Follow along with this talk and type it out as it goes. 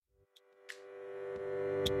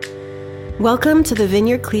Welcome to the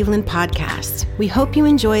Vineyard Cleveland podcast. We hope you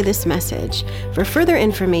enjoy this message. For further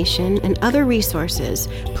information and other resources,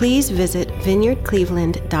 please visit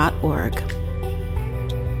vineyardcleveland.org.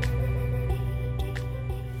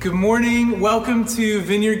 Good morning. Welcome to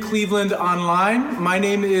Vineyard Cleveland Online. My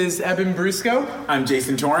name is Eben Brusco. I'm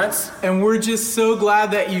Jason Torrance. And we're just so glad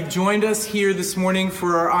that you've joined us here this morning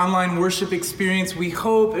for our online worship experience. We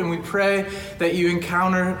hope and we pray that you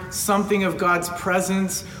encounter something of God's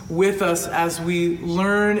presence with us as we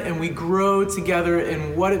learn and we grow together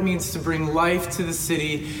in what it means to bring life to the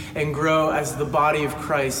city and grow as the body of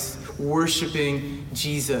Christ, worshiping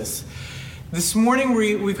Jesus. This morning,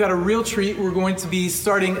 we've got a real treat. We're going to be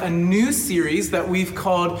starting a new series that we've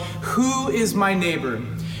called Who is My Neighbor?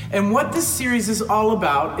 And what this series is all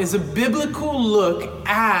about is a biblical look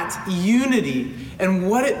at unity and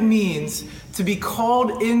what it means to be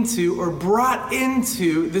called into or brought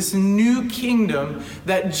into this new kingdom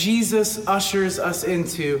that Jesus ushers us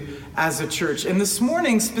into as a church. And this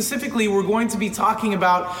morning, specifically, we're going to be talking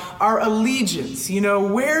about our allegiance. You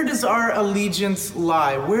know, where does our allegiance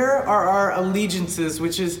lie? Where are our allegiances,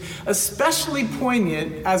 which is especially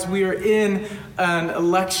poignant as we are in an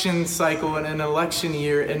election cycle and an election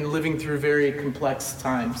year and living through very complex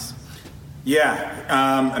times.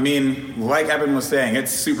 Yeah, like Eben was saying, it's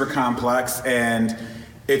super complex and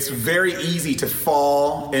it's very easy to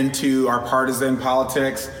fall into our partisan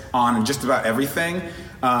politics on just about everything.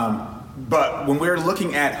 But when we're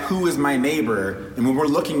looking at who is my neighbor and when we're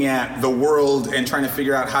looking at the world and trying to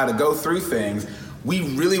figure out how to go through things, we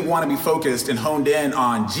really want to be focused and honed in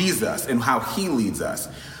on Jesus and how he leads us.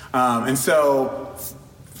 And so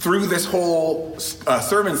through this whole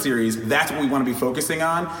sermon series, that's what we want to be focusing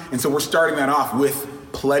on. And so we're starting that off with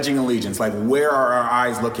pledging allegiance, like where are our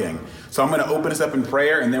eyes looking? So I'm going to open us up in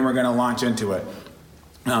prayer and then we're going to launch into it.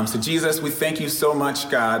 So Jesus, we thank you so much,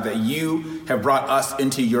 God, that you have brought us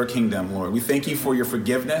into your kingdom, Lord. We thank you for your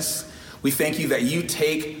forgiveness. We thank you that you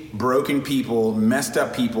take broken people, messed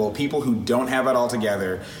up people, people who don't have it all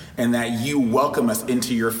together, and that you welcome us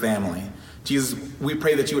into your family. Jesus, we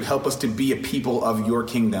pray that you would help us to be a people of your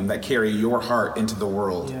kingdom that carry your heart into the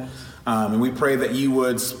world. Yes. And we pray that you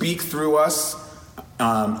would speak through us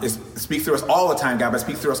all the time, God, but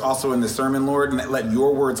speak through us also in the sermon, Lord, and let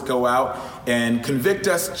your words go out and convict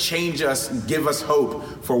us, change us, give us hope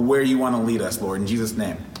for where you want to lead us, Lord. In Jesus'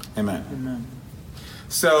 name, amen. Amen.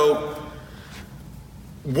 So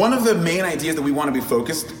one of the main ideas that we want to be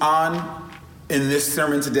focused on in this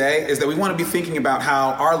sermon today is that we want to be thinking about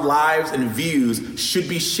how our lives and views should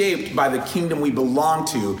be shaped by the kingdom we belong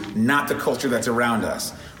to, not the culture that's around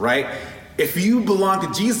us, right? If you belong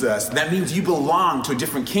to Jesus, that means you belong to a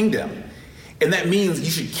different kingdom. And that means you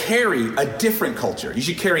should carry a different culture. You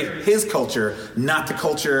should carry his culture, not the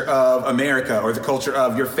culture of America or the culture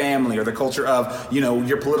of your family or the culture of,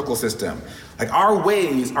 your political system. Like our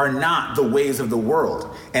ways are not the ways of the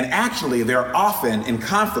world. And actually, they're often in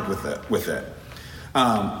conflict with it.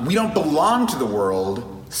 We don't belong to the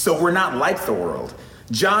world, so we're not like the world.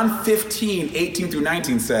 John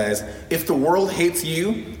 15:18-19 says, if the world hates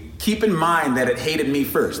you, keep in mind that it hated me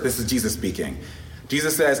first. This is Jesus speaking.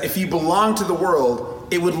 Jesus says, if you belong to the world,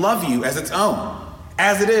 it would love you as its own.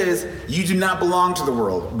 As it is, you do not belong to the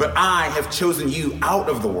world, but I have chosen you out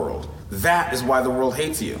of the world. That is why the world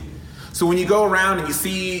hates you. So when you go around and you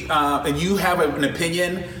see, and you have an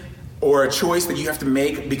opinion or a choice that you have to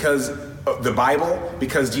make because of the Bible,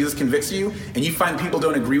 because Jesus convicts you, and you find people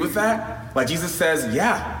don't agree with that, like Jesus says,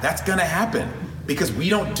 yeah, that's going to happen because we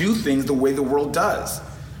don't do things the way the world does.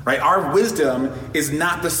 Right? Our wisdom is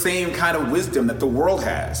not the same kind of wisdom that the world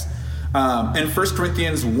has. In 1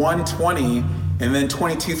 Corinthians 1:20 and then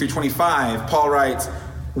 22-25, Paul writes,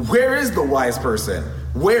 where is the wise person?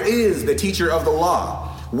 Where is the teacher of the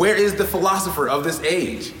law? Where is the philosopher of this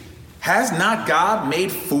age? Has not God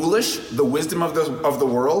made foolish the wisdom of the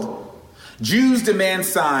world? Jews demand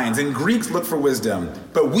signs and Greeks look for wisdom,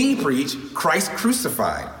 but we preach Christ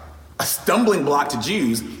crucified, a stumbling block to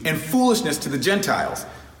Jews and foolishness to the Gentiles.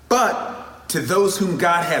 But to those whom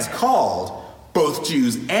God has called, both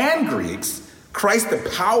Jews and Greeks, Christ the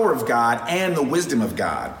power of God and the wisdom of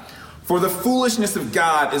God. For the foolishness of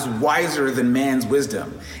God is wiser than man's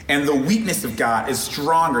wisdom, and the weakness of God is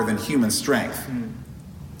stronger than human strength.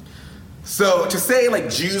 So to say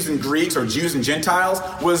like Jews and Greeks or Jews and Gentiles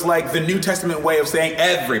was like the New Testament way of saying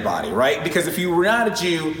everybody, right? Because if you were not a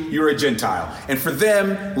Jew, you were a Gentile. And for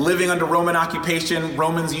them, living under Roman occupation,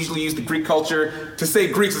 Romans usually used the Greek culture. To say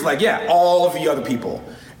Greeks is like, yeah, all of the other people.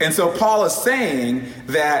 And so Paul is saying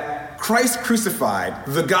that Christ crucified,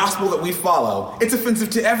 the gospel that we follow, it's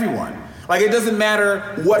offensive to everyone. Like, it doesn't matter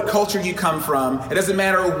what culture you come from. It doesn't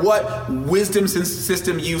matter what wisdom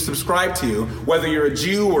system you subscribe to, whether you're a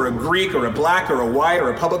Jew or a Greek or a black or a white or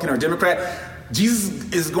a Republican or a Democrat.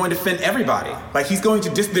 Jesus is going to offend everybody. Like, there's going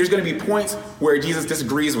to be points where Jesus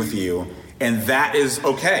disagrees with you, and that is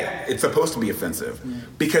okay. It's supposed to be offensive.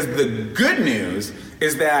 Because the good news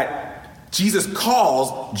is that Jesus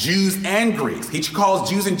calls Jews and Greeks. He calls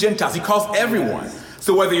Jews and Gentiles. He calls everyone.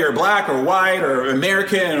 So whether you're black or white or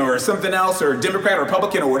American or something else or Democrat or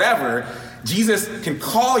Republican or whatever, Jesus can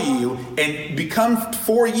call you and become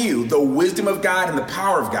for you the wisdom of God and the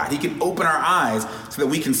power of God. He can open our eyes so that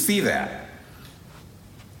we can see that.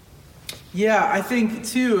 Yeah, I think,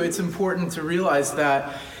 too, it's important to realize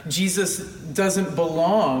that Jesus doesn't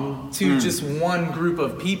belong to just one group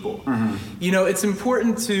of people. You know, it's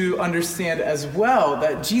important to understand as well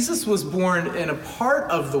that Jesus was born in a part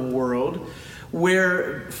of the world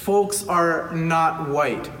where folks are not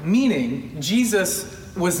white, meaning Jesus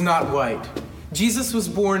was not white. Jesus was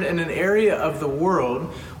born in an area of the world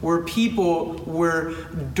where people were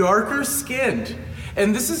darker skinned.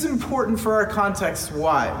 And this is important for our context.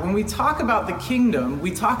 Why? When we talk about the kingdom,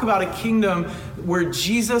 we talk about a kingdom where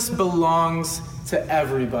Jesus belongs to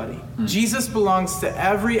everybody. Jesus belongs to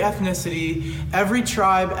every ethnicity, every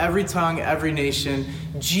tribe, every tongue, every nation.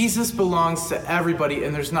 Jesus belongs to everybody,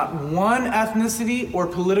 and there's not one ethnicity or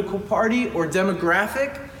political party or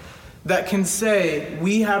demographic that can say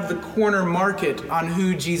we have the corner market on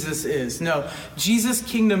who Jesus is. No, Jesus'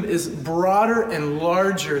 kingdom is broader and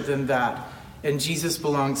larger than that, and Jesus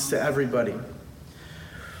belongs to everybody.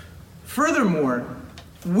 Furthermore,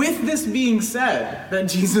 with this being said, that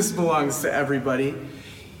Jesus belongs to everybody,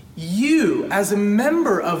 you, as a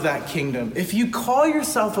member of that kingdom, if you call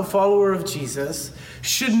yourself a follower of Jesus,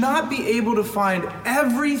 should not be able to find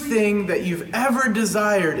everything that you've ever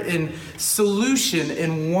desired in solution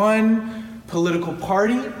in one political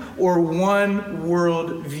party or one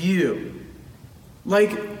world view.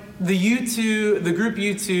 Like the group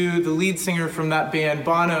U2, the lead singer from that band,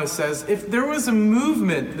 Bono, says, if there was a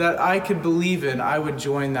movement that I could believe in, I would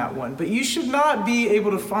join that one. But you should not be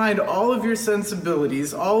able to find all of your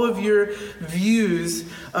sensibilities, all of your views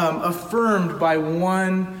affirmed by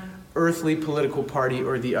one earthly political party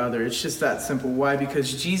or the other. It's just that simple. Why?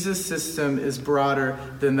 Because Jesus' system is broader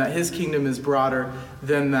than that. His kingdom is broader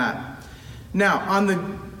than that. Now, on the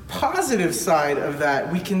positive side of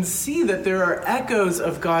that, we can see that there are echoes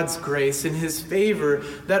of God's grace and his favor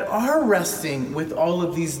that are resting with all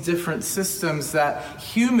of these different systems that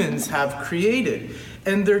humans have created.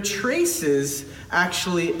 And they're traces,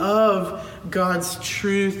 actually, of God's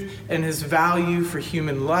truth and his value for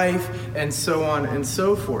human life, and so on and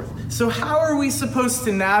so forth. So how are we supposed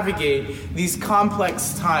to navigate these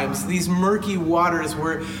complex times, these murky waters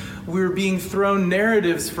where we're being thrown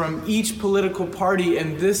narratives from each political party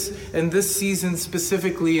and this season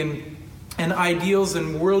specifically, and ideals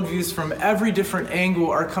and worldviews from every different angle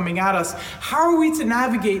are coming at us? How are we to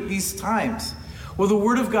navigate these times? Well, the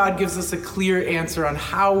Word of God gives us a clear answer on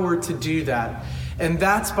how we're to do that. And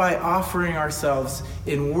that's by offering ourselves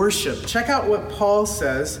in worship. Check out what Paul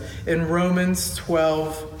says in Romans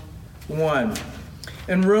 12:1.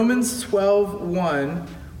 In Romans 12:1,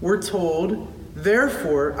 we're told,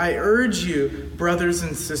 therefore, I urge you, brothers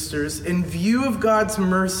and sisters, in view of God's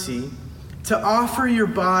mercy, to offer your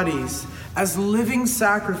bodies as living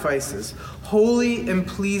sacrifices, holy and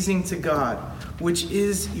pleasing to God, which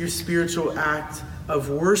is your spiritual act of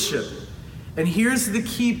worship. And here's the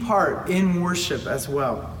key part in worship as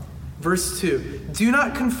well. Verse 2, do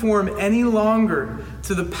not conform any longer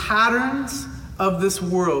to the patterns of this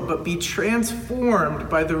world, but be transformed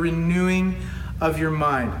by the renewing of your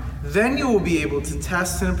mind. Then you will be able to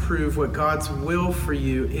test and approve what God's will for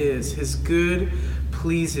you is, his good,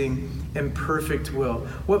 pleasing, and perfect will.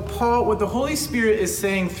 What the Holy Spirit is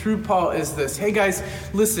saying through Paul is this. Hey guys,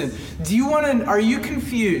 listen, are you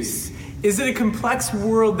confused? Is it a complex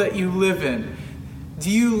world that you live in?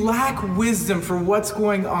 Do you lack wisdom for what's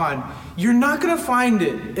going on? You're not going to find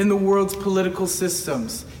it in the world's political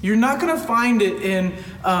systems. You're not going to find it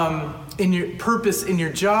in your purpose in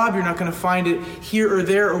your job. You're not going to find it here or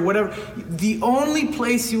there or whatever. The only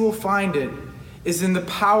place you will find it is in the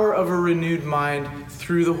power of a renewed mind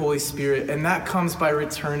through the Holy Spirit, and that comes by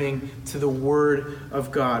returning to the Word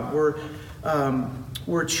of God.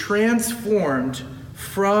 We're transformed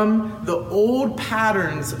from the old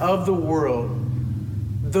patterns of the world,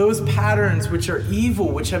 those patterns which are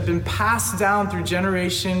evil, which have been passed down through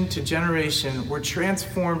generation to generation. We're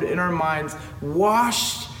transformed in our minds,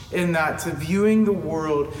 washed in that, to viewing the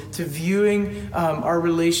world, to viewing our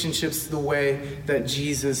relationships the way that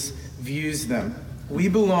Jesus views them. We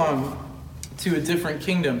belong to a different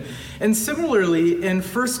kingdom. And similarly, in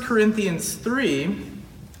 1 Corinthians 3,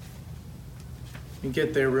 let me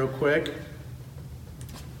get there real quick.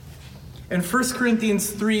 In 1 Corinthians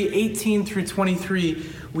 3, 18 through 23,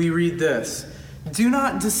 we read this: "Do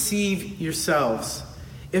not deceive yourselves.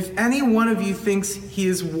 If any one of you thinks he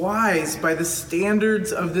is wise by the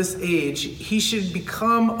standards of this age, he should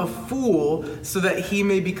become a fool so that he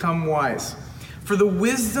may become wise. For the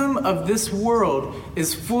wisdom of this world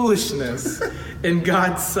is foolishness in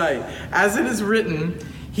God's sight. As it is written,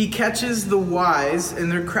 he catches the wise in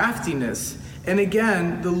their craftiness. And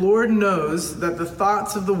again, the Lord knows that the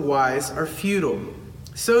thoughts of the wise are futile.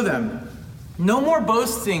 So then, no more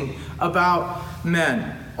boasting about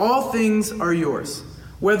men. All things are yours.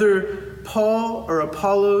 Whether Paul or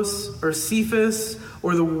Apollos or Cephas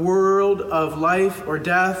or the world of life or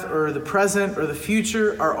death or the present or the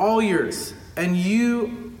future are all yours. And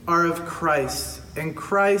you are of Christ, and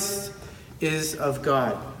Christ is of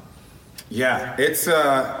God." Yeah, it's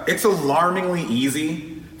alarmingly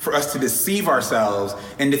easy for us to deceive ourselves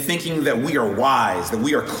into thinking that we are wise, that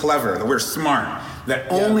we are clever, that we're smart, that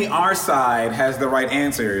only our side has the right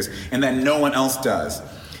answers and that no one else does.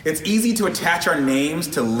 It's easy to attach our names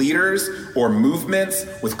to leaders or movements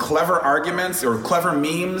with clever arguments or clever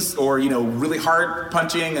memes or, really hard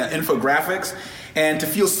punching infographics, and to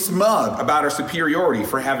feel smug about our superiority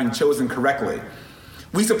for having chosen correctly.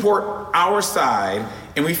 We support our side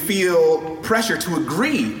and we feel pressure to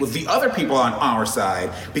agree with the other people on our side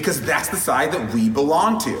because that's the side that we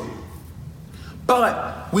belong to.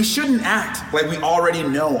 But we shouldn't act like we already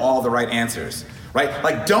know all the right answers, right?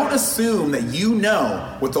 Like, don't assume that you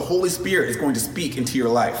know what the Holy Spirit is going to speak into your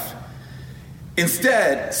life.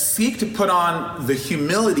 Instead, seek to put on the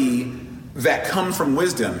humility that comes from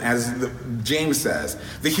wisdom, as James says.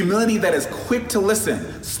 The humility that is quick to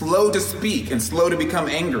listen, slow to speak, and slow to become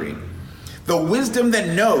angry. The wisdom that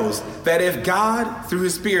knows that if God, through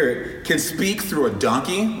his Spirit, can speak through a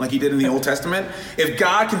donkey, like he did in the Old Testament, if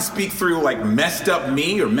God can speak through like messed up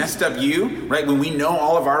me or messed up you, right, when we know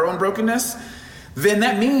all of our own brokenness, then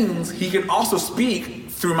that means he can also speak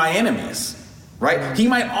through my enemies, right? He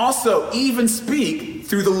might also even speak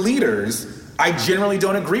through the leaders I generally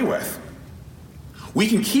don't agree with. We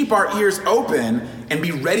can keep our ears open and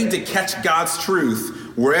be ready to catch God's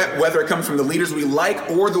truth, whether it comes from the leaders we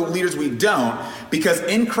like or the leaders we don't, because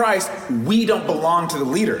in Christ, we don't belong to the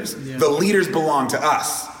leaders. Yeah. The leaders belong to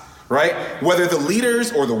us, right? Whether the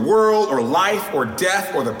leaders or the world or life or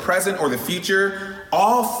death or the present or the future,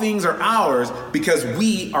 all things are ours because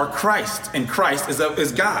we are Christ and Christ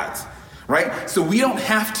is God's, right? So we don't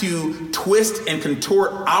have to twist and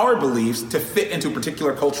contort our beliefs to fit into a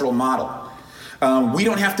particular cultural model. We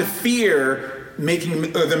don't have to fear making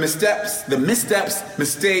the missteps,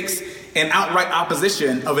 mistakes, and outright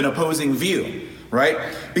opposition of an opposing view, right?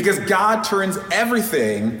 Because God turns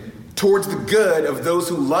everything towards the good of those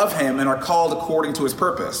who love him and are called according to his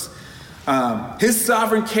purpose. His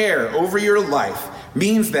sovereign care over your life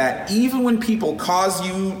means that even when people cause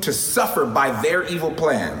you to suffer by their evil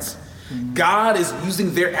plans, God is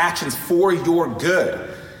using their actions for your good,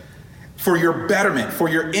 for your betterment, for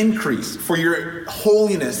your increase, for your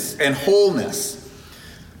holiness and wholeness.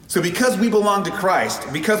 So because we belong to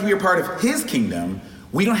Christ, because we are part of his kingdom,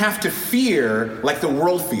 we don't have to fear like the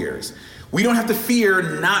world fears. We don't have to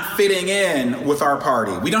fear not fitting in with our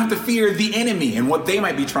party. We don't have to fear the enemy and what they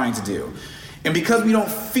might be trying to do. And because we don't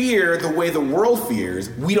fear the way the world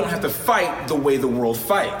fears, we don't have to fight the way the world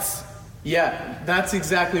fights. Yeah, that's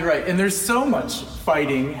exactly right. And there's so much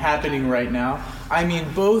fighting happening right now. I mean,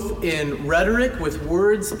 both in rhetoric with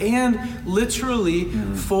words and literally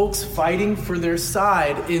folks fighting for their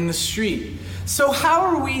side in the street. So how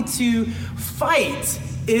are we to fight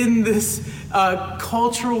in this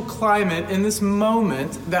cultural climate, in this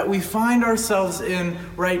moment that we find ourselves in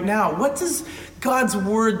right now? What does God's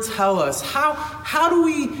word tell us? How do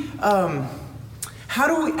we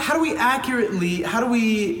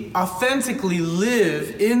authentically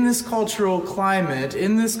live in this cultural climate,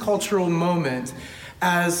 in this cultural moment,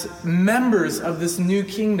 as members of this new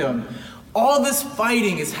kingdom? All this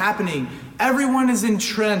fighting is happening. Everyone is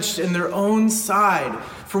entrenched in their own side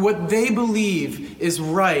for what they believe is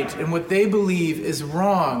right and what they believe is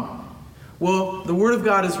wrong. Well, the Word of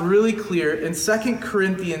God is really clear. In 2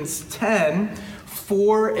 Corinthians 10,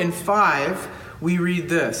 4 and 5, we read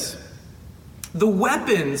this: "The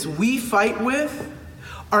weapons we fight with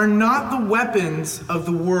are not the weapons of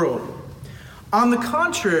the world. On the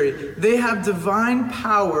contrary, they have divine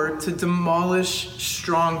power to demolish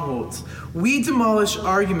strongholds. We demolish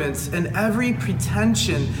arguments and every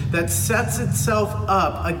pretension that sets itself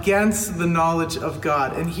up against the knowledge of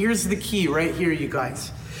God. And here's the key right here, you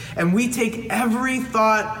guys. And we take every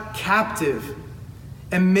thought captive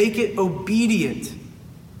and make it obedient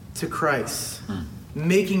to Christ.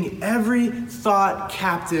 Making every thought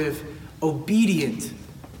captive obedient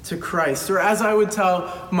to Christ. Or as I would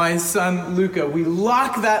tell my son Luca, we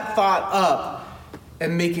lock that thought up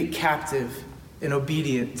and make it captive and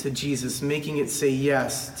obedient to Jesus, making it say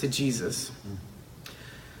yes to Jesus.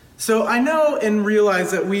 So I know and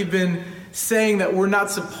realize that we've been saying that we're not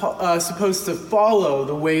supposed to follow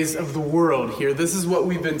the ways of the world here. This is what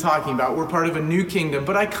we've been talking about. We're part of a new kingdom.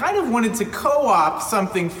 But I kind of wanted to co-opt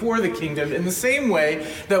something for the kingdom in the same way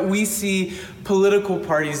that we see political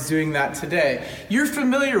parties doing that today. You're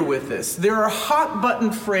familiar with this. There are hot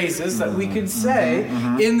button phrases that we could say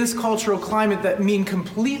in this cultural climate that mean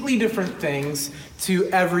completely different things to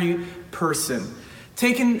every person.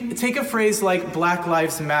 Take a phrase like Black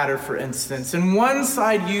Lives Matter, for instance, and one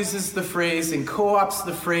side uses the phrase and co-opts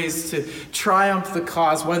the phrase to triumph the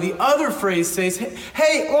cause, while the other phrase says,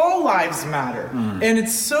 hey, all lives matter. And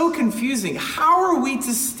it's so confusing. How are we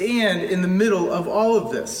to stand in the middle of all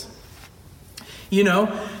of this? You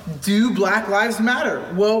know, do Black Lives Matter?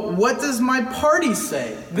 Well, what does my party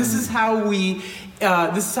say? This is how we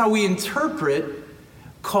interpret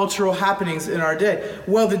cultural happenings in our day.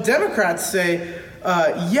 Well, the Democrats say,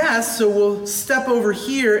 yes, so we'll step over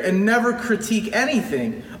here and never critique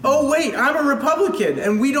anything. Oh, wait, I'm a Republican,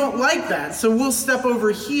 and we don't like that, so we'll step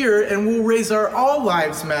over here and we'll raise our All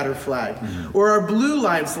Lives Matter flag, or our Blue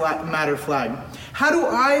Lives Matter flag. How do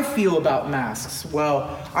I feel about masks?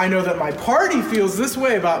 Well, I know that my party feels this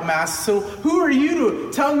way about masks, so who are you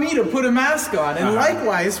to tell me to put a mask on? And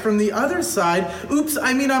likewise, from the other side,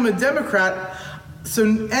 I'm a Democrat, so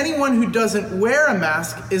anyone who doesn't wear a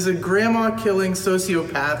mask is a grandma-killing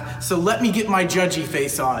sociopath, so let me get my judgy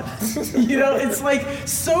face on. You know, it's like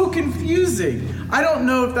so confusing. I don't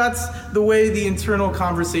know if that's the way the internal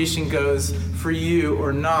conversation goes for you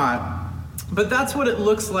or not, but that's what it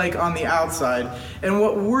looks like on the outside. And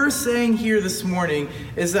what we're saying here this morning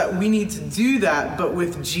is that we need to do that, but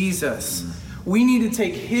with Jesus. We need to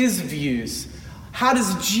take his views. How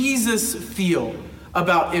does Jesus feel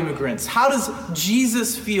about immigrants? How does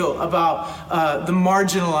Jesus feel about the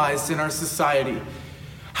marginalized in our society?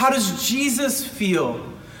 How does Jesus feel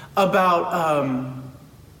about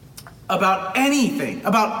anything,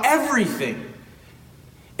 about everything?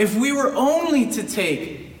 If we were only to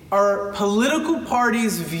take our political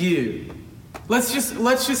party's view, let's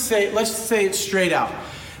just say it straight out.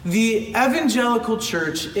 The evangelical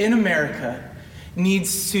church in America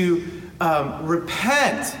needs to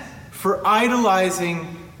repent for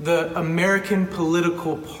idolizing the American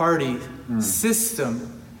political party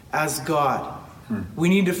system as God. We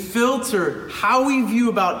need to filter how we view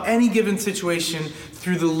about any given situation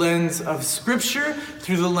through the lens of Scripture,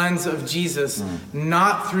 through the lens of Jesus,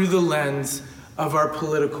 not through the lens of our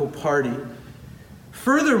political party.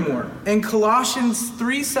 Furthermore, in Colossians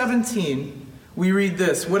 3:17, we read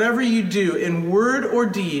this: whatever you do in word or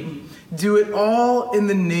deed, do it all in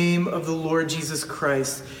the name of the Lord Jesus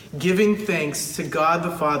Christ, giving thanks to God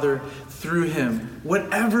the Father through him.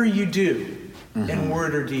 Whatever you do in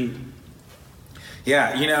word or deed.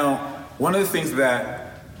 Yeah, you know, one of the things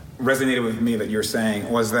that resonated with me that you're saying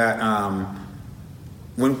was that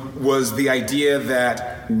was the idea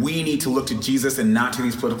that we need to look to Jesus and not to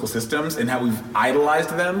these political systems and how we've idolized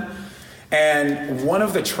them. And one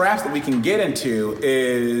of the traps that we can get into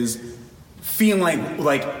is feeling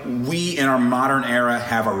like we in our modern era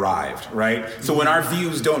have arrived, right? So when our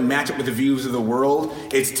views don't match up with the views of the world,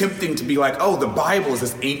 it's tempting to be like, oh, the Bible is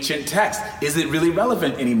this ancient text. Is it really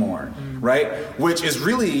relevant anymore, right? Which is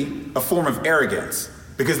really a form of arrogance,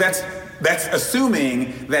 because that's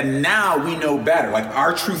assuming that now we know better. Like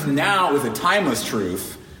our truth now is a timeless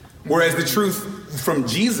truth, whereas the truth from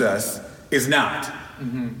Jesus is not.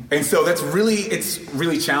 And so it's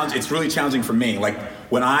really challenging for me. Like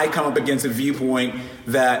when I come up against a viewpoint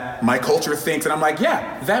that my culture thinks, and I'm like,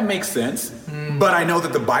 yeah, that makes sense. But I know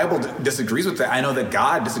that the Bible disagrees with that. I know that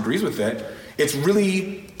God disagrees with it. It's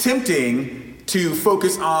really tempting to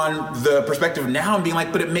focus on the perspective now and being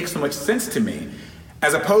like, but it makes so much sense to me.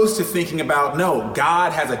 As opposed to thinking about, no,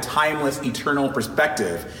 God has a timeless, eternal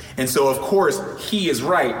perspective. And so, of course, he is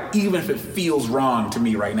right, even if it feels wrong to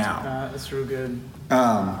me right now. That's real good.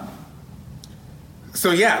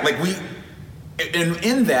 So yeah, like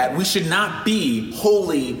in that, we should not be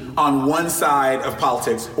wholly on one side of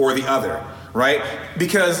politics or the other. right?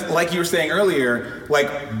 Because like you were saying earlier,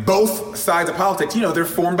 like both sides of politics, they're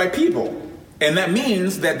formed by people. And that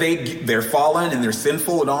means that they're fallen and they're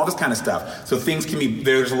sinful and all this kind of stuff. So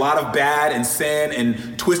there's a lot of bad and sin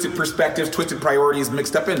and twisted perspectives, twisted priorities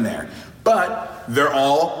mixed up in there. But they're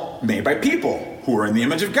all made by people who are in the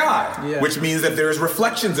image of God, which means that there's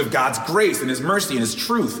reflections of God's grace and his mercy and his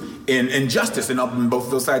truth and justice and up in both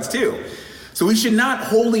of those sides too. So we should not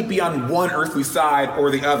wholly be on one earthly side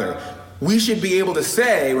or the other. We should be able to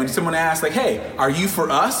say when someone asks, like, hey, are you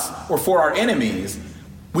for us or for our enemies?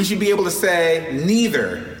 We should be able to say,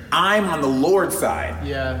 neither. I'm on the Lord's side.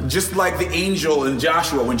 Yeah. Just like the angel in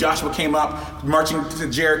Joshua. When Joshua came up marching to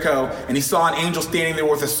Jericho and he saw an angel standing there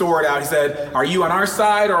with a sword out, he said, are you on our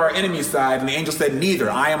side or our enemy's side? And the angel said, neither.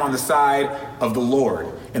 I am on the side of the Lord.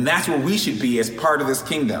 And that's where we should be as part of this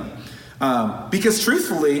kingdom. Because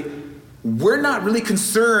truthfully, we're not really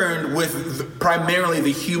concerned with primarily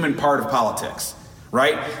the human part of politics.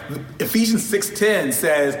 Right? Ephesians 6:10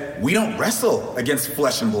 says we don't wrestle against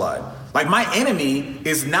flesh and blood. Like my enemy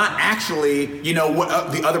is not actually,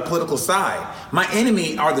 the other political side. My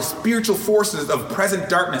enemy are the spiritual forces of present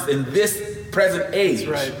darkness in this present age.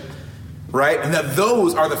 That's right. Right? And that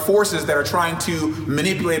those are the forces that are trying to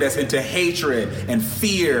manipulate us into hatred and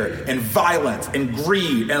fear and violence and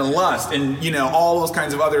greed and lust and, all those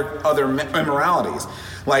kinds of other immoralities.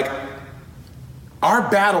 Like, our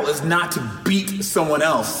battle is not to beat someone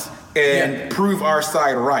else and prove our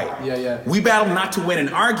side right. We battle not to win an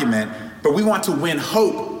argument, but we want to win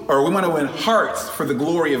hope, or we want to win hearts for the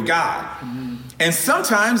glory of God. Mm-hmm. And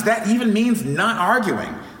sometimes that even means not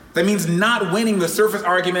arguing. That means not winning the surface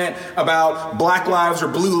argument about black lives or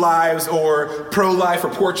blue lives or pro-life or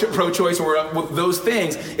pro-choice or those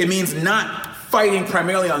things. It means not fighting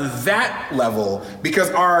primarily on that level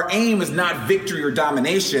because our aim is not victory or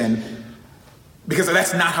domination. Because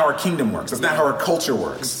that's not how our kingdom works. That's not how our culture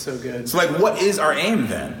works. It's so good. So what is our aim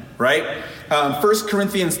then, right? 1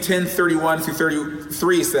 Corinthians 10:31 through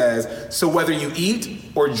 33 says, so whether you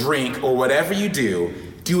eat or drink or whatever you do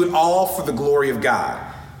it all for the glory of God.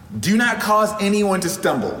 Do not cause anyone to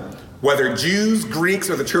stumble, whether Jews, Greeks,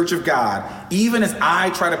 or the church of God, even as I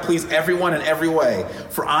try to please everyone in every way.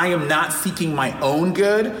 For I am not seeking my own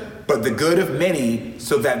good, but the good of many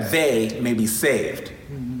so that they may be saved.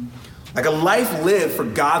 Like a life lived for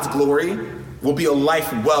God's glory will be a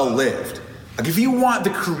life well lived. Like if you want the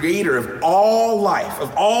creator of all life,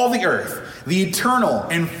 of all the earth, the eternal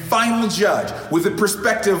and final judge with a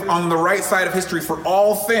perspective on the right side of history for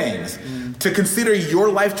all things, to consider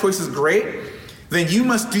your life choices great, then you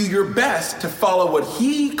must do your best to follow what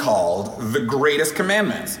he called the greatest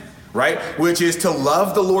commandments, right? Which is to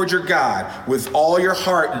love the Lord your God with all your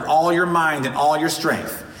heart and all your mind and all your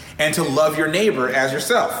strength, and to love your neighbor as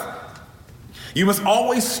yourself. You must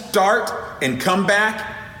always start and come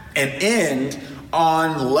back and end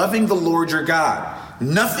on loving the Lord your God.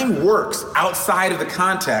 Nothing works outside of the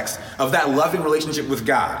context of that loving relationship with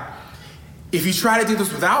God. If you try to do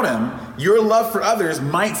this without him, your love for others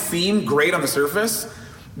might seem great on the surface,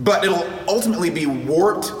 but it'll ultimately be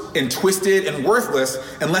warped and twisted and worthless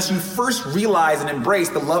unless you first realize and embrace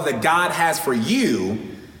the love that God has for you,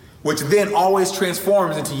 which then always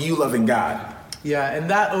transforms into you loving God. Yeah, and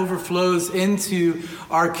that overflows into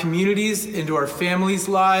our communities, into our families'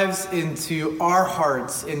 lives, into our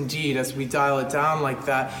hearts, indeed, as we dial it down like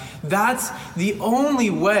that. That's the only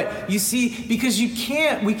way. You see, because we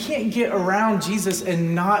can't get around Jesus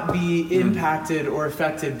and not be impacted or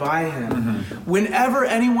affected by him. Mm-hmm. Whenever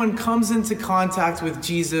anyone comes into contact with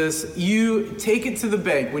Jesus, you take it to the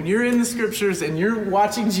bank. When you're in the scriptures and you're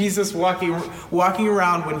watching Jesus walking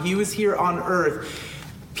around when he was here on earth,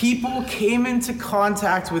 people came into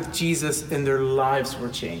contact with Jesus and their lives were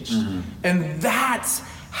changed. Mm-hmm. And that's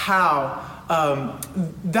how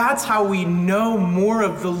we know more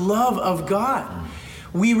of the love of God.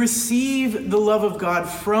 Mm-hmm. We receive the love of God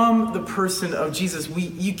from the person of Jesus.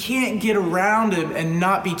 You can't get around him and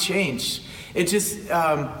not be changed.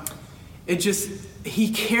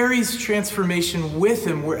 He carries transformation with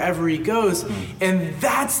him wherever he goes. And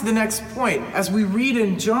that's the next point. As we read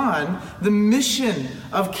in John, the mission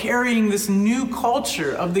of carrying this new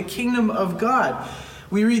culture of the kingdom of God.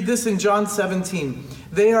 We read this in John 17.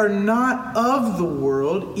 They are not of the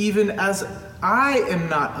world, even as I am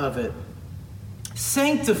not of it.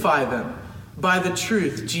 Sanctify them by the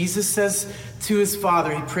truth. Jesus says to his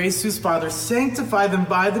Father, he prays to his Father, sanctify them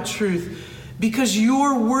by the truth, because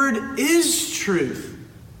your word is truth.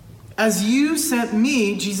 As you sent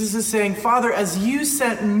me, Jesus is saying, Father, as you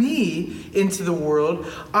sent me into the world,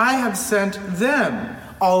 I have sent them,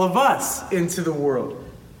 all of us, into the world.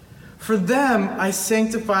 For them I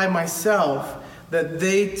sanctify myself, that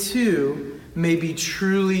they too may be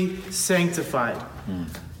truly sanctified.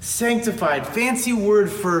 Sanctified, fancy word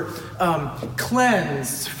for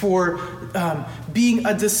cleansed, for being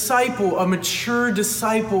a disciple, a mature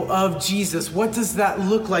disciple of Jesus. What does that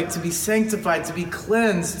look like to be sanctified, to be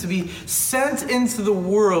cleansed, to be sent into the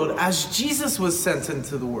world as Jesus was sent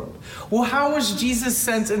into the world? Well, how was Jesus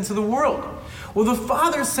sent into the world? Well, the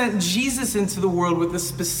Father sent Jesus into the world with a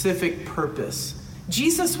specific purpose.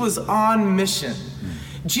 Jesus was on mission.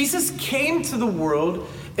 Jesus came to the world,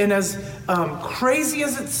 and as crazy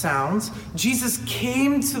as it sounds, Jesus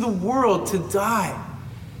came to the world to die,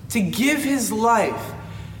 to give his life,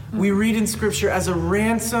 we read in Scripture, as a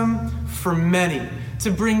ransom for many, to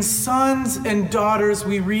bring sons and daughters,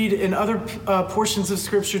 we read in other portions of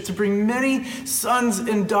Scripture, to bring many sons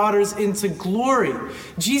and daughters into glory.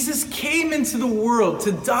 Jesus came into the world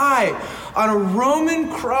to die on a Roman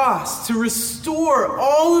cross, to restore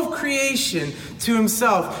all of creation to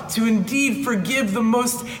himself, to indeed forgive the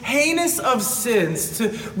most heinous of sins,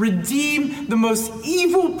 to redeem the most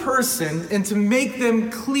evil person, and to make them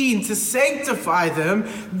clean, to sanctify them.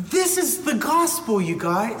 This is the gospel, you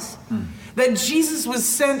guys. That Jesus was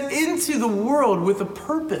sent into the world with a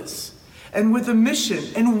purpose and with a mission.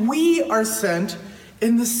 And we are sent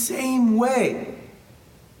in the same way.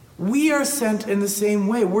 We are sent in the same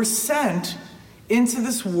way. We're sent into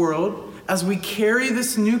this world as we carry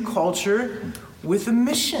this new culture with a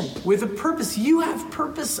mission, with a purpose. You have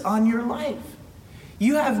purpose on your life.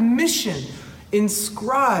 You have mission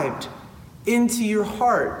inscribed into your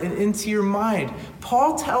heart and into your mind.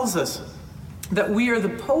 Paul tells us that we are the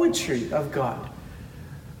poetry of God.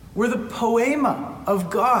 We're the poema of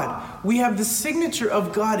God. We have the signature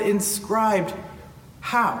of God inscribed.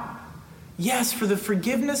 How? Yes, for the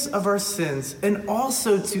forgiveness of our sins, and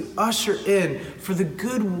also to usher in for the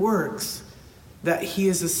good works that he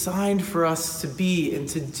has assigned for us to be and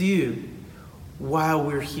to do while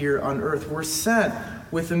we're here on earth. We're sent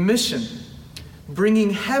with a mission,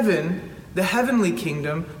 bringing heaven, the heavenly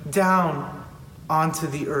kingdom, down onto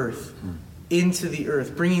the earth. Into the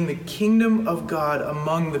earth, bringing the kingdom of God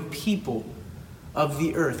among the people of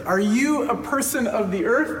the earth. Are you a person of the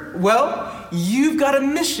earth? Well, you've got a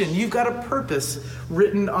mission, you've got a purpose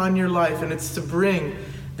written on your life, and it's to bring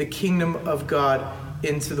the kingdom of God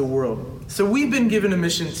into the world. So we've been given a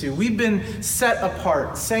mission too. We've been set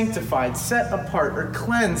apart, sanctified, set apart, or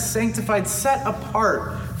cleansed, sanctified, set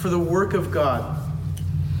apart for the work of God.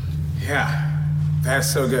 Yeah,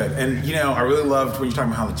 that's so good. And I really loved when you're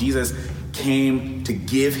talking about how Jesus came to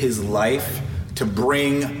give his life to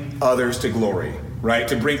bring others to glory, right?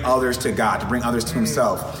 To bring others to God, to bring others to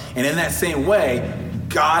himself. And in that same way,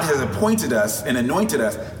 God has appointed us and anointed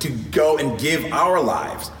us to go and give our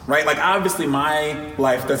lives, right? Like, obviously my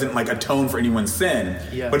life doesn't atone for anyone's sin,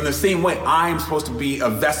 but in the same way, I'm supposed to be a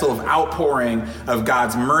vessel of outpouring of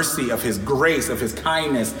God's mercy, of his grace, of his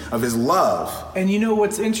kindness, of his love. And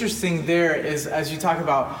what's interesting there is, as you talk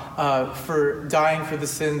about for dying for the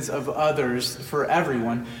sins of others, for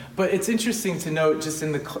everyone, but it's interesting to note, just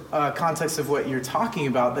in the context of what you're talking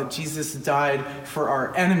about, that Jesus died for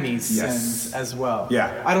our enemies' sins as well. Yeah.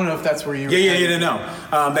 I don't know if that's where you were.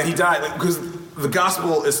 That he died, because the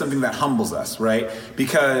gospel is something that humbles us, right?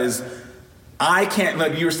 Because I can't,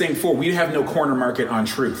 like you were saying before, we have no corner market on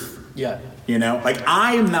truth. Yeah.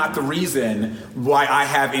 I am not the reason why I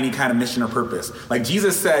have any kind of mission or purpose. Like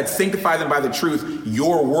Jesus said, sanctify them by the truth.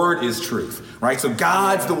 Your word is truth, right? So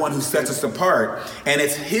God's the one who sets us apart, and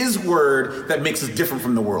it's his word that makes us different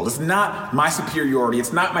from the world. It's not my superiority.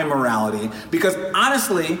 It's not my morality, because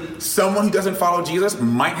honestly, someone who doesn't follow Jesus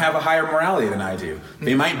might have a higher morality than I do.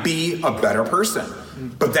 They might be a better person.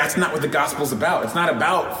 But that's not what the gospel's about. It's not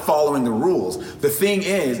about following the rules. The thing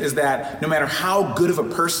is that no matter how good of a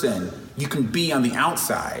person you can be on the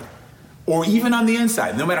outside, or even on the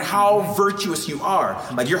inside, no matter how virtuous you are,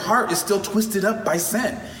 your heart is still twisted up by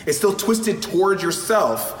sin. It's still twisted towards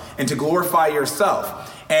yourself and to glorify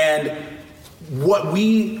yourself. And what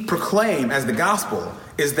we proclaim as the gospel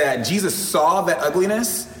is that Jesus saw that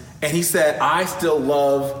ugliness, and he said, I still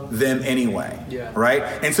love them anyway, right?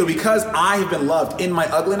 And so because I have been loved in my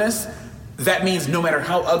ugliness, that means no matter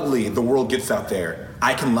how ugly the world gets out there,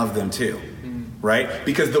 I can love them too, right?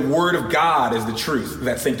 Because the word of God is the truth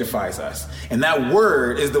that sanctifies us. And that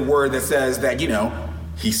word is the word that says that,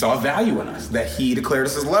 he saw value in us, that he declared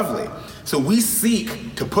us as lovely. So we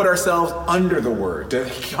seek to put ourselves under the word, to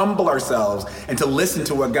humble ourselves, and to listen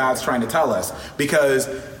to what God's trying to tell us, because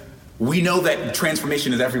we know that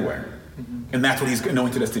transformation is everywhere. And that's what he's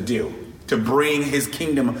anointed us to do, to bring his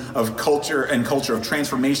kingdom of culture of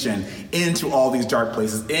transformation into all these dark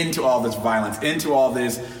places, into all this violence, into all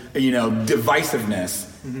this, divisiveness,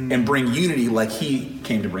 and bring unity like he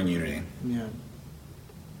came to bring unity. Yeah.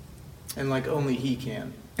 And like only he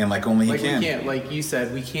can. And like only he can. We can't, like you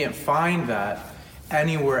said, we can't find that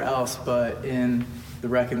anywhere else but in the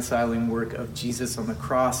reconciling work of Jesus on the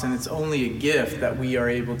cross. And it's only a gift that we are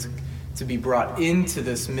able to be brought into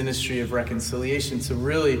this ministry of reconciliation. So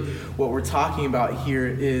really what we're talking about here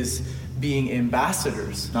is being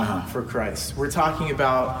ambassadors for Christ. We're talking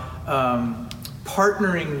about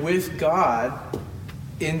partnering with God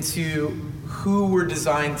into who we're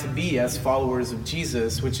designed to be as followers of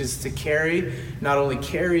Jesus, which is to not only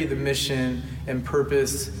carry the mission and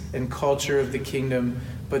purpose and culture of the kingdom,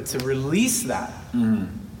 but to release that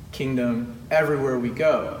kingdom everywhere we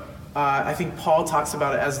go. I think Paul talks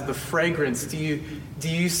about it as the fragrance. Do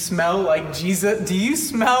you smell like Jesus?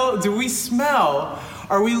 Do we smell?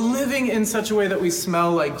 Are we living in such a way that we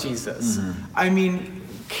smell like Jesus? I mean,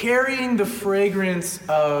 carrying the fragrance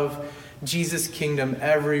of Jesus' kingdom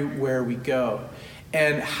everywhere we go.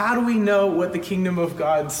 And how do we know what the kingdom of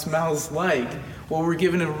God smells like? Well, we're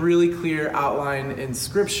given a really clear outline in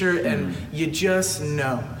Scripture, and you just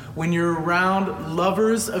know. When you're around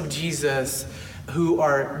lovers of Jesus who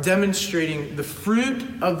are demonstrating the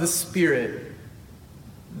fruit of the Spirit,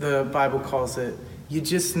 the Bible calls it, you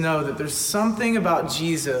just know that there's something about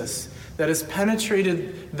Jesus that has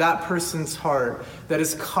penetrated that person's heart, that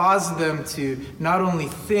has caused them to not only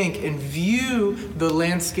think and view the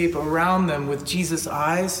landscape around them with Jesus'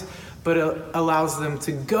 eyes, but it allows them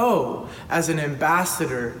to go as an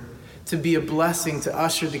ambassador to be a blessing to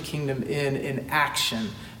usher the kingdom in action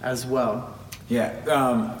as well.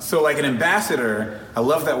 Yeah, so like an ambassador, I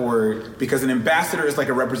love that word, because an ambassador is like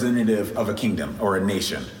a representative of a kingdom or a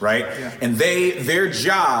nation, right? Yeah. And their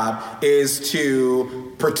job is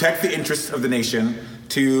to protect the interests of the nation,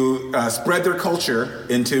 to spread their culture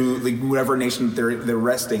into whatever nation they're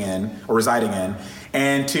resting in or residing in,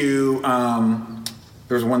 and to,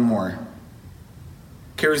 there's one more.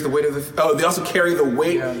 Carries the weight of they also carry the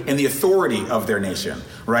weight and the authority of their nation,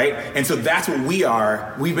 right? And so that's what we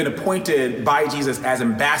are. We've been appointed by Jesus as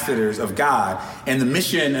ambassadors of God, and the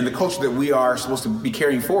mission and the culture that we are supposed to be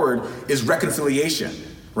carrying forward is reconciliation,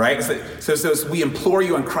 right? So we implore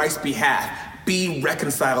you on Christ's behalf, be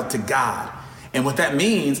reconciled to God. And what that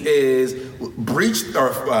means is bridge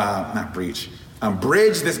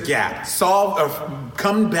this gap,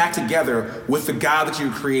 come back together with the God that you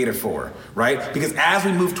were created for, right? Because as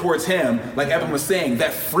we move towards him, like Evan was saying,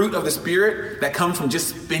 that fruit of the Spirit that comes from just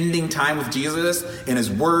spending time with Jesus in his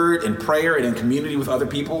word and prayer and in community with other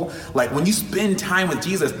people, like when you spend time with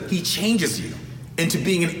Jesus, he changes you into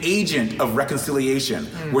being an agent of reconciliation,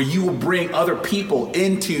 where you will bring other people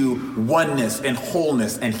into oneness and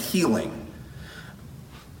wholeness and healing.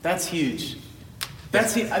 That's huge.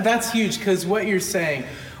 That's huge, because what you're saying,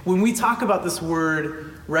 when we talk about this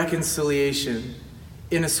word reconciliation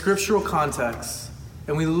in a scriptural context,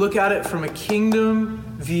 and we look at it from a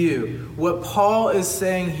kingdom view, what Paul is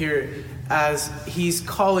saying here, as he's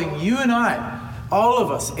calling you and I, all of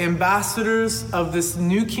us, ambassadors of this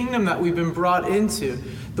new kingdom that we've been brought into.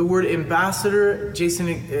 The word ambassador, Jason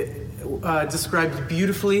described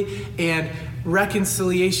beautifully, and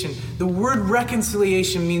reconciliation. The word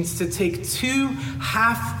reconciliation means to take two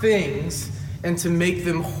half things and to make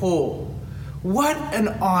them whole. What an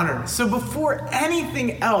honor. So before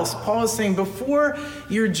anything else, Paul is saying, before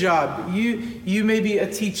your job, you may be a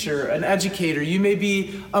teacher, an educator, you may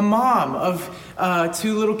be a mom of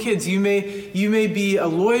 2 little kids, you may be a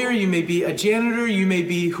lawyer, you may be a janitor, you may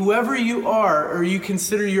be whoever you are, or you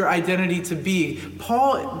consider your identity to be.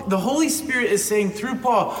 Paul, the Holy Spirit is saying through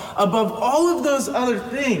Paul, above all of those other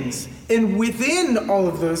things, and within all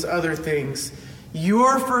of those other things,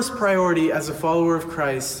 your first priority as a follower of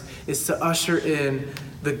Christ is to usher in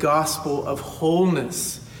the gospel of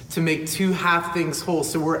wholeness, to make two half things whole.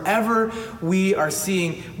 So wherever we are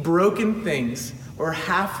seeing broken things or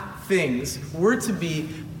half things, we're to be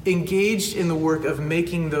engaged in the work of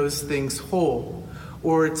making those things whole,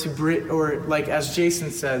 or like as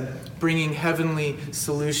Jason said, bringing heavenly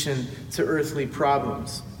solution to earthly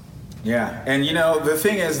problems. Yeah, and the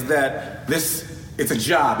thing is that it's a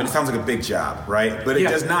job, and it sounds like a big job, right? But it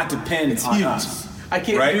does not depend on us. I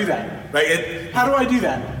can't do that. Right? How do I do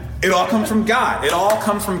that? It all comes from God. It all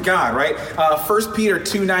comes from God, right? 1 Peter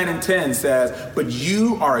 2:9 and 10 says, "But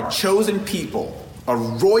you are a chosen people, a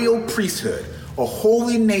royal priesthood, a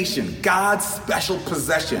holy nation, God's special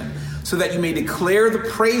possession, so that you may declare the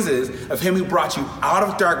praises of him who brought you out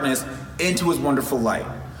of darkness into his wonderful light."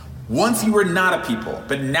 Once you were not a people,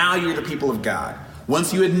 but now you're the people of God.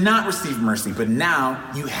 Once you had not received mercy, but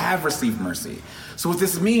now you have received mercy. So what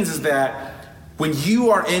this means is that when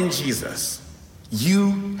you are in Jesus,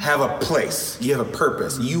 you have a place, you have a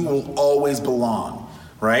purpose, you will always belong,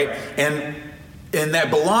 right? And that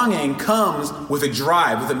belonging comes with a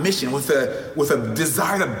drive, with a mission, with a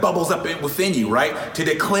desire that bubbles up within you, right? To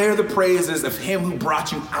declare the praises of him who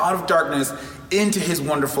brought you out of darkness into his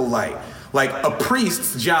wonderful light. Like a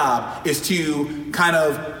priest's job is to kind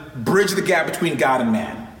of bridge the gap between God and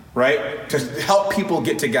man, right? To help people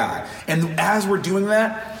get to God. And as we're doing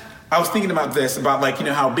that, I was thinking about this, about like,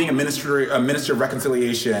 how being a minister of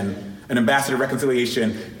reconciliation, an ambassador of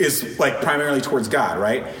reconciliation is like primarily towards God,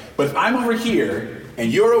 right? But if I'm over here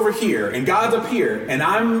and you're over here and God's up here and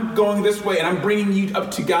I'm going this way and I'm bringing you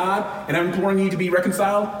up to God and I'm imploring you to be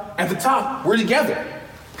reconciled, at the top, we're together.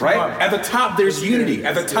 Right? At the top, there's unity.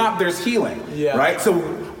 At the top, there's healing. Yeah. Right?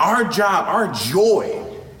 So our job, our joy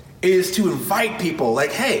is to invite people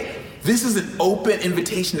like, hey, this is an open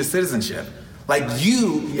invitation to citizenship. Like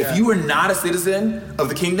if you are not a citizen of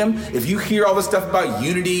the kingdom, if you hear all this stuff about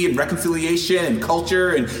unity and reconciliation and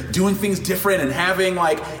culture and doing things different and having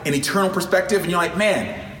like an eternal perspective, and you're like,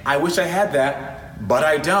 man, I wish I had that, but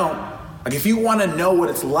I don't. Like if you want to know what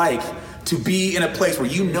it's like to be in a place where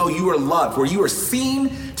you know you are loved, where you are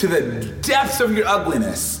seen to the depths of your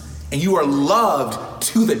ugliness, and you are loved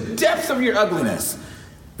to the depths of your ugliness,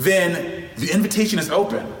 then the invitation is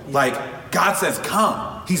open. Like God says,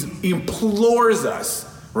 come. He implores us,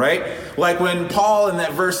 right? Like when Paul in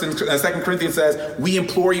that verse in 2 Corinthians says, we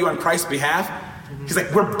implore you on Christ's behalf. He's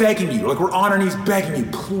like, we're begging you, like we're on our knees begging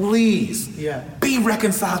you, please be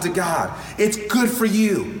reconciled to God. It's good for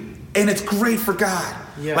you, and it's great for God.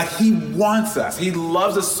 Yeah. Like he wants us. He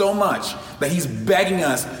loves us so much that he's begging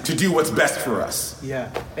us to do what's best for us.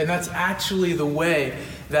 Yeah. And that's actually the way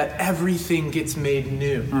that everything gets made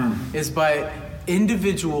new, is by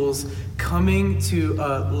individuals coming to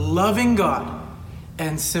a loving God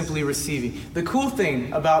and simply receiving. The cool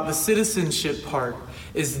thing about the citizenship part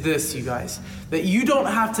is this, you guys, that you don't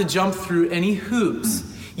have to jump through any hoops.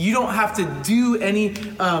 You don't have to do any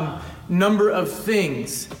number of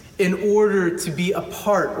things in order to be a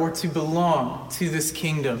part or to belong to this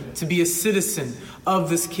kingdom, to be a citizen of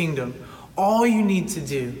this kingdom. All you need to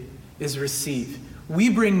do is receive. We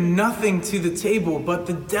bring nothing to the table but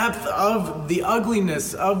the depth of the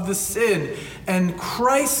ugliness of the sin. And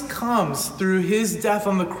Christ comes through his death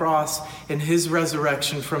on the cross and his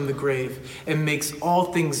resurrection from the grave and makes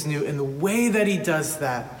all things new. And the way that he does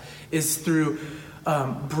that is through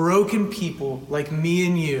broken people like me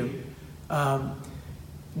and you,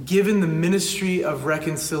 given the ministry of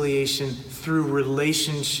reconciliation through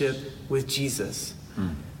relationship with Jesus.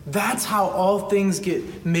 That's how all things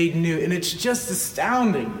get made new. And it's just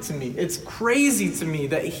astounding to me. It's crazy to me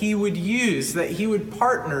that he would use, that he would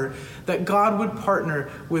partner, that God would partner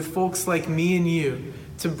with folks like me and you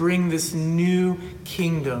to bring this new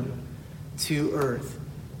kingdom to earth.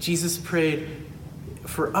 Jesus prayed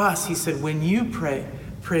for us. He said, when you pray,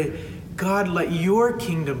 God, let your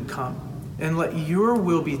kingdom come and let your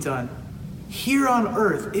will be done here on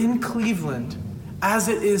earth in Cleveland as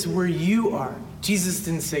it is where you are. Jesus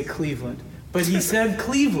didn't say Cleveland, but he said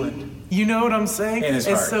Cleveland. You know what I'm saying? In his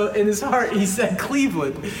heart. And so in his heart, he said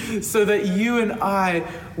Cleveland, so that you and I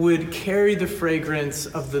would carry the fragrance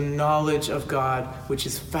of the knowledge of God, which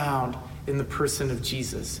is found in the person of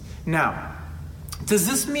Jesus. Now, does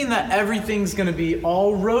this mean that everything's going to be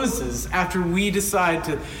all roses after we decide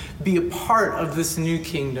to be a part of this new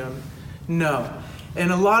kingdom? No.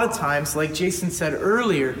 And a lot of times, like Jason said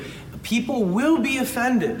earlier, people will be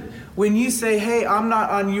offended when you say, hey, I'm not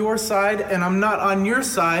on your side and I'm not on your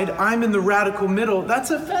side, I'm in the radical middle.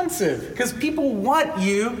 That's offensive because people want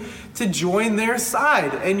you to join their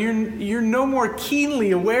side, and you're no more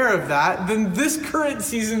keenly aware of that than this current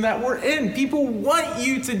season that we're in. People want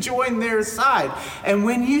you to join their side. And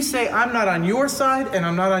when you say, I'm not on your side and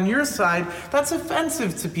I'm not on your side, that's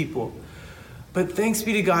offensive to people. But thanks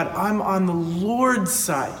be to God, I'm on the Lord's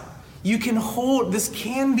side. You can hold, this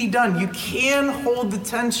can be done. You can hold the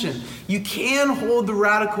tension. You can hold the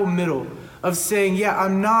radical middle of saying, yeah,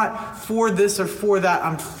 I'm not for this or for that.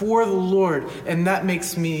 I'm for the Lord, and that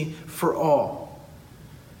makes me for all.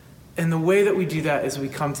 And the way that we do that is we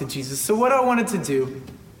come to Jesus. So what I wanted to do,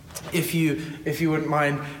 if you wouldn't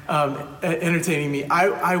mind entertaining me,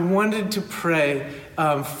 I wanted to pray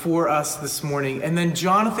for us this morning. And then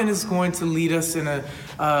Jonathan is going to lead us in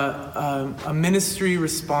a ministry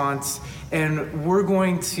response. And we're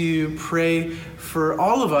going to pray for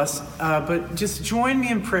all of us. But just join me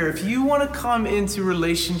in prayer. If you want to come into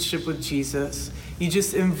relationship with Jesus, You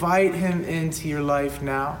just invite him into your life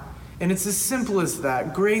now. And it's as simple as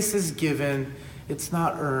that. Grace is given. It's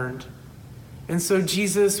not earned. And so,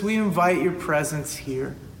 Jesus, we invite your presence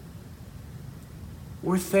here.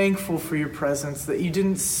 We're thankful for your presence, that you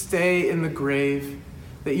didn't stay in the grave,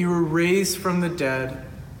 that you were raised from the dead,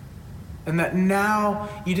 and that now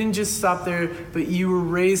you didn't just stop there, but you were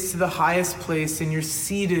raised to the highest place and you're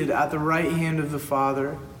seated at the right hand of the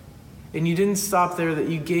Father. And you didn't stop there, that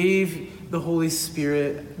you gave the Holy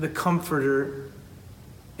Spirit, the Comforter,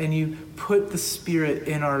 and you put the Spirit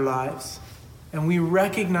in our lives. And we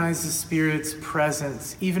recognize the Spirit's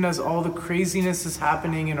presence, even as all the craziness is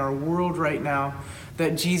happening in our world right now,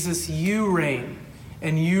 that Jesus, you reign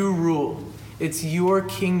and you rule. It's your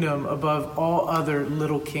kingdom above all other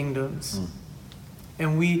little kingdoms.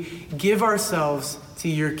 And we give ourselves to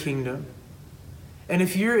your kingdom. And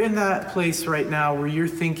if you're in that place right now where you're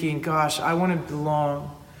thinking, gosh, I want to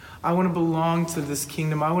belong. I want to belong to this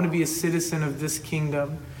kingdom. I want to be a citizen of this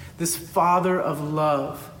kingdom. This Father of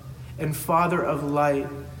love and Father of light,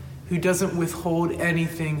 who doesn't withhold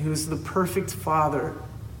anything, who's the perfect Father,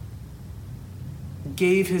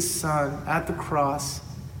 gave his Son at the cross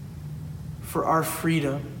for our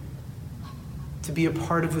freedom to be a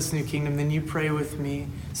part of this new kingdom, then you pray with me.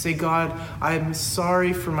 Say, God, I'm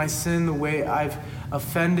sorry for my sin, the way I've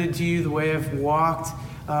offended you, the way I've walked.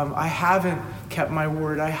 I haven't kept my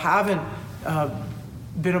word. I haven't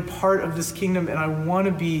been a part of this kingdom, and I want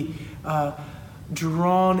to be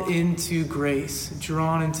drawn into grace,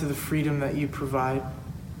 drawn into the freedom that you provide.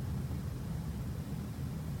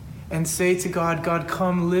 And say to God, God,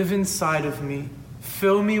 come live inside of me.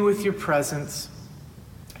 Fill me with your presence.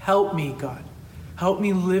 Help me, God. Help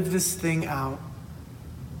me live this thing out.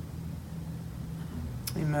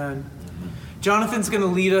 Amen. Jonathan's going to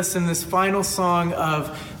lead us in this final song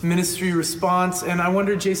of ministry response. And I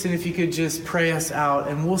wonder, Jason, if you could just pray us out.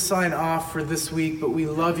 And we'll sign off for this week, but we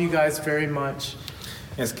love you guys very much.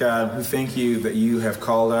 Yes, God, we thank you that you have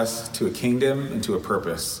called us to a kingdom and to a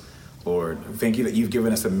purpose, Lord. Thank you that you've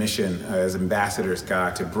given us a mission as ambassadors,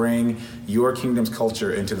 God, to bring your kingdom's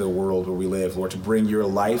culture into the world where we live, Lord, to bring your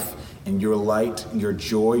life and your light, your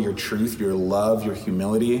joy, your truth, your love, your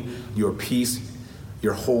humility, your peace,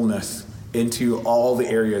 your wholeness into all the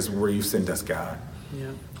areas where you've sent us, God.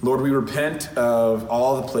 Yeah. Lord, we repent of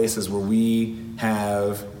all the places where we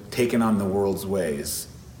have taken on the world's ways.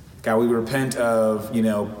 God, we repent of,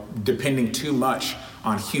 depending too much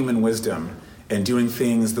on human wisdom and doing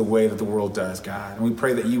things the way that the world does, God. And we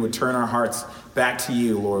pray that you would turn our hearts back to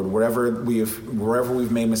you, Lord, wherever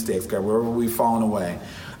we've made mistakes, God, wherever we've fallen away,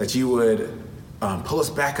 that you would pull us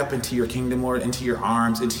back up into your kingdom, Lord, into your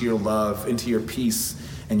arms, into your love, into your peace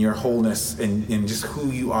and your wholeness and just who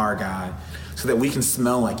you are, God, so that we can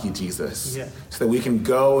smell like you, Jesus, so that we can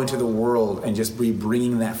go into the world and just be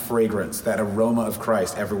bringing that fragrance, that aroma of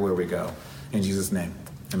Christ everywhere we go. In Jesus' name,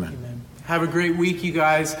 amen. Amen. Have a great week, you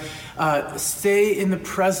guys. Stay in the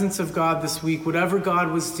presence of God this week, whatever God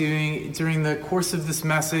was doing during the course of this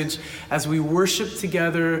message, as we worship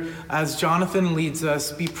together, as Jonathan leads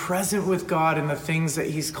us, be present with God in the things that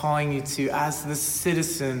he's calling you to as the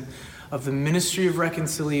citizen of the ministry of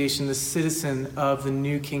reconciliation, the citizen of the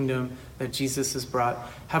new kingdom that Jesus has brought.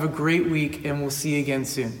 Have a great week, and we'll see you again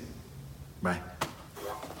soon. Bye.